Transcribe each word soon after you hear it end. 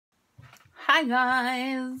Hi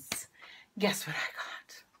guys! Guess what I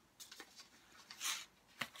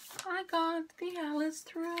got? I got the Alice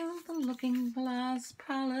Through the Looking Glass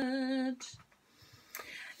palette.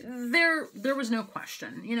 There was no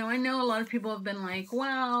question. You know, I know a lot of people have been like,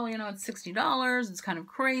 well, you know, it's $60. It's kind of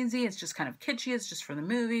crazy. It's just kind of kitschy. It's just for the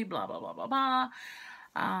movie, blah, blah, blah, blah, blah.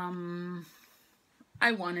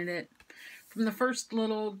 I wanted it. From the first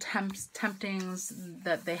little temptings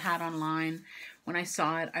that they had online, when I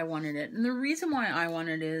saw it, I wanted it. And the reason why I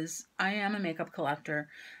wanted it is I am a makeup collector.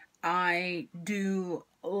 I do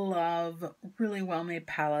love really well-made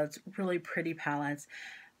palettes, really pretty palettes.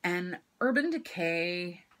 And Urban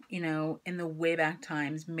Decay, you know, in the way back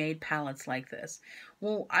times, made palettes like this.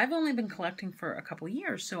 Well, I've only been collecting for a couple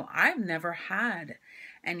years, so I've never had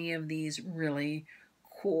any of these really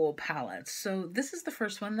cool palettes. So this is the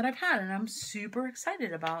first one that I've had, and I'm super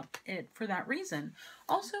excited about it for that reason.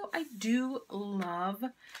 Also, I do love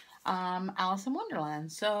Alice in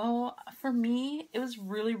Wonderland. So for me, it was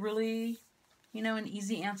really, really, you know, an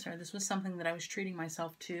easy answer. This was something that I was treating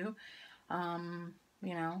myself to,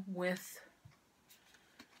 you know, with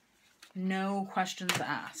no questions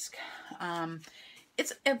asked.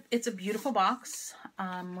 It's a beautiful box.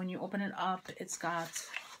 When you open it up, it's got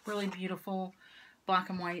really beautiful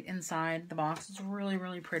black and white inside the box. It's really,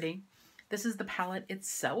 really pretty. This is the palette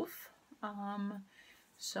itself.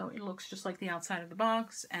 So it looks just like the outside of the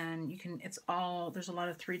box, and you can, there's a lot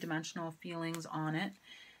of three-dimensional feelings on it.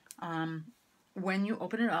 When you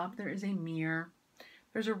open it up, there is a mirror.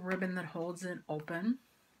 There's a ribbon that holds it open.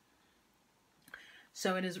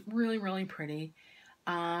 So it is really, really pretty.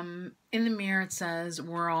 In the mirror it says,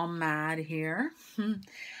 "We're all mad here." In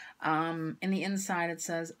the inside it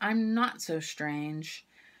says, "I'm not so strange,"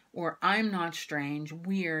 or "I'm not strange,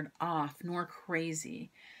 weird, off, nor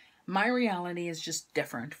crazy. My reality is just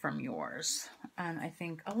different from yours." And I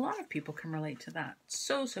think a lot of people can relate to that.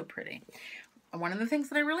 So, so pretty. One of the things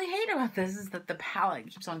that I really hate about this is that the palette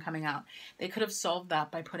keeps on coming out. They could have solved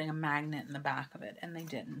that by putting a magnet in the back of it, and they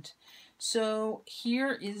didn't. So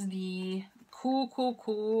here is the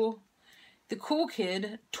the cool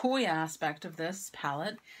kid toy aspect of this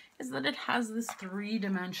palette, is that it has this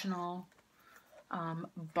three-dimensional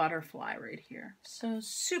butterfly right here. So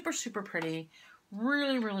super, super pretty.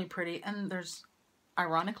 Really, really pretty. And there's,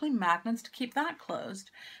 ironically, magnets to keep that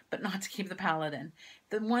closed, but not to keep the palette in.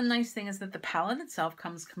 The one nice thing is that the palette itself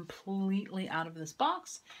comes completely out of this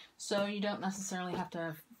box, so you don't necessarily have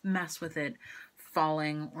to mess with it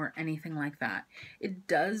falling or anything like that. It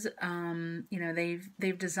does, you know,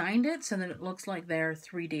 they've designed it so that it looks like they're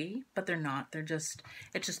 3D, but they're not. It's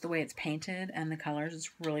just the way it's painted and the colors.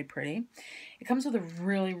 It's really pretty. It comes with a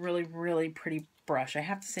really, really, really pretty brush. I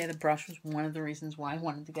have to say the brush was one of the reasons why I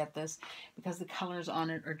wanted to get this, because the colors on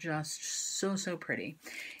it are just so, so pretty.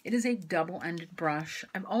 It is a double-ended brush.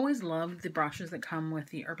 I've always loved the brushes that come with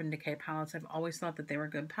the Urban Decay palettes. I've always thought that they were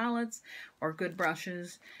good palettes or good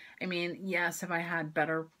brushes. I mean, yes, have I had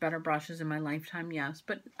better brushes in my lifetime? Yes,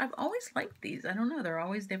 but I've always liked these. I don't know,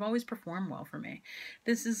 they've always performed well for me.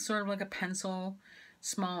 This is sort of like a pencil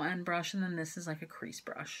small end brush, and then this is like a crease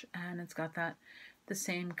brush, and it's got the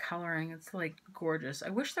same coloring. It's like gorgeous. I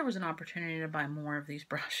wish there was an opportunity to buy more of these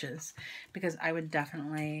brushes, because I would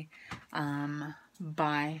definitely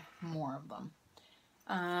buy more of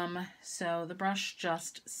them. So the brush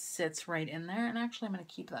just sits right in there, and actually I'm going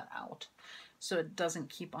to keep that out so it doesn't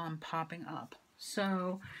keep on popping up.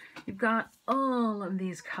 So you've got all of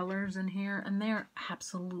these colors in here, and they're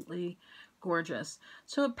absolutely gorgeous.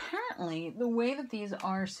 So apparently the way that these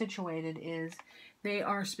are situated is they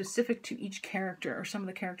are specific to each character, or some of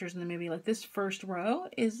the characters in the movie. Like this first row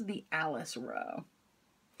is the Alice row.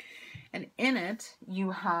 And in it,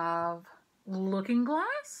 you have Looking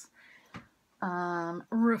Glass,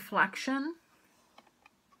 Reflection,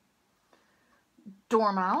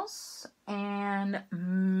 Dormouse, and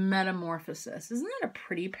Metamorphosis. Isn't that a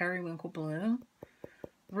pretty periwinkle blue?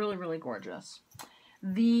 Really, really gorgeous.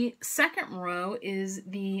 The second row is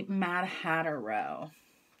the Mad Hatter row.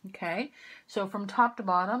 Okay, so from top to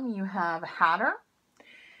bottom, you have Hatter.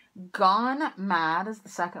 Gone Mad is the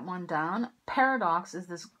second one down. Paradox is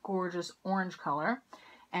this gorgeous orange color.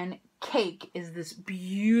 And Cake is this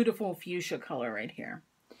beautiful fuchsia color right here.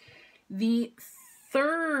 The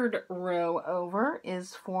third row over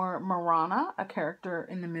is for Marana, a character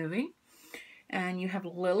in the movie. And you have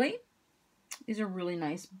Lily. These are really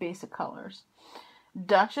nice basic colors.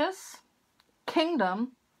 Duchess,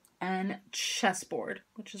 Kingdom, and Chessboard,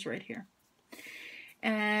 which is right here.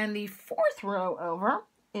 And the fourth row over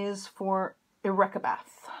is for Irekabeth.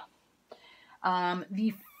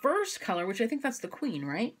 The first color, which I think that's the Queen,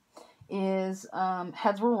 right, is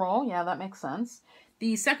Heads Will Roll. Yeah, that makes sense.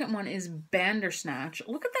 The second one is Bandersnatch.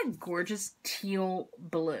 Look at that gorgeous teal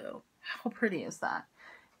blue. How pretty is that?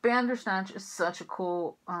 Bandersnatch is such a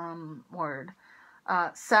cool word.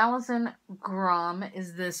 Salazin Grum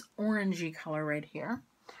is this orangey color right here.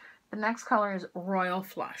 The next color is Royal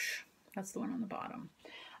Flush. That's the one on the bottom.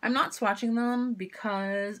 I'm not swatching them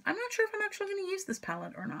because I'm not sure if I'm actually going to use this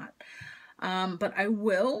palette or not. But I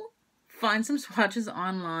will find some swatches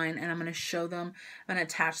online and I'm going to show them and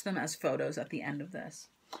attach them as photos at the end of this.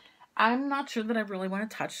 I'm not sure that I really want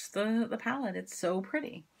to touch the palette. It's so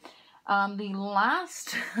pretty. The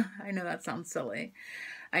last, I know that sounds silly.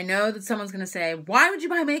 I know that someone's going to say, why would you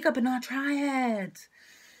buy makeup and not try it?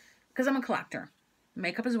 Because I'm a collector.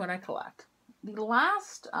 Makeup is what I collect. The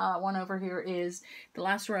last one over here is, the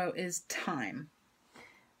last row is Time.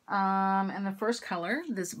 And the first color,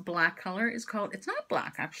 this black color, is called, it's not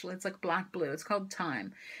black actually, it's like black blue. It's called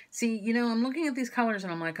Time. See, you know, I'm looking at these colors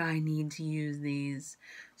and I'm like, I need to use these.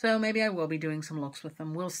 So maybe I will be doing some looks with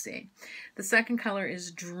them. We'll see. The second color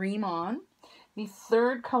is Dream On. The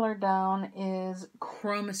third color down is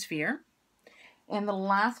Chromosphere. And the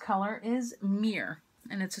last color is Mirror.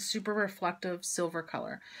 And it's a super reflective silver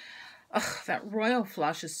color. Ugh, that Royal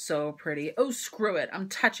Flush is so pretty. Oh, screw it. I'm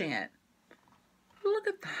touching it. Look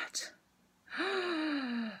at that.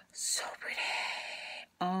 So pretty.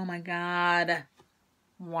 Oh my God.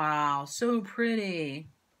 Wow, so pretty.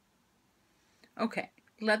 Okay,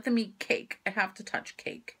 let them eat cake. I have to touch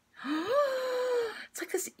cake. It's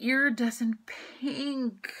like this iridescent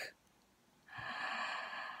pink.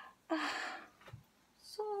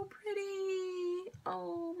 So pretty.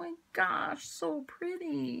 Oh my gosh, so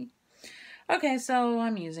pretty. Okay, so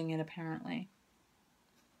I'm using it apparently.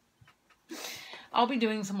 I'll be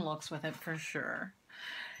doing some looks with it for sure.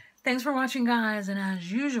 Thanks for watching, guys, and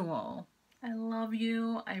as usual, I love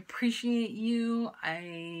you. I appreciate you.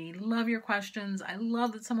 I love your questions. I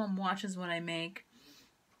love that someone watches what I make.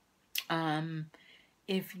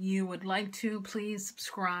 If you would like to, please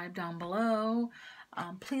subscribe down below.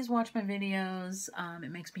 Please watch my videos.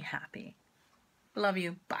 It makes me happy. Love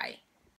you. Bye.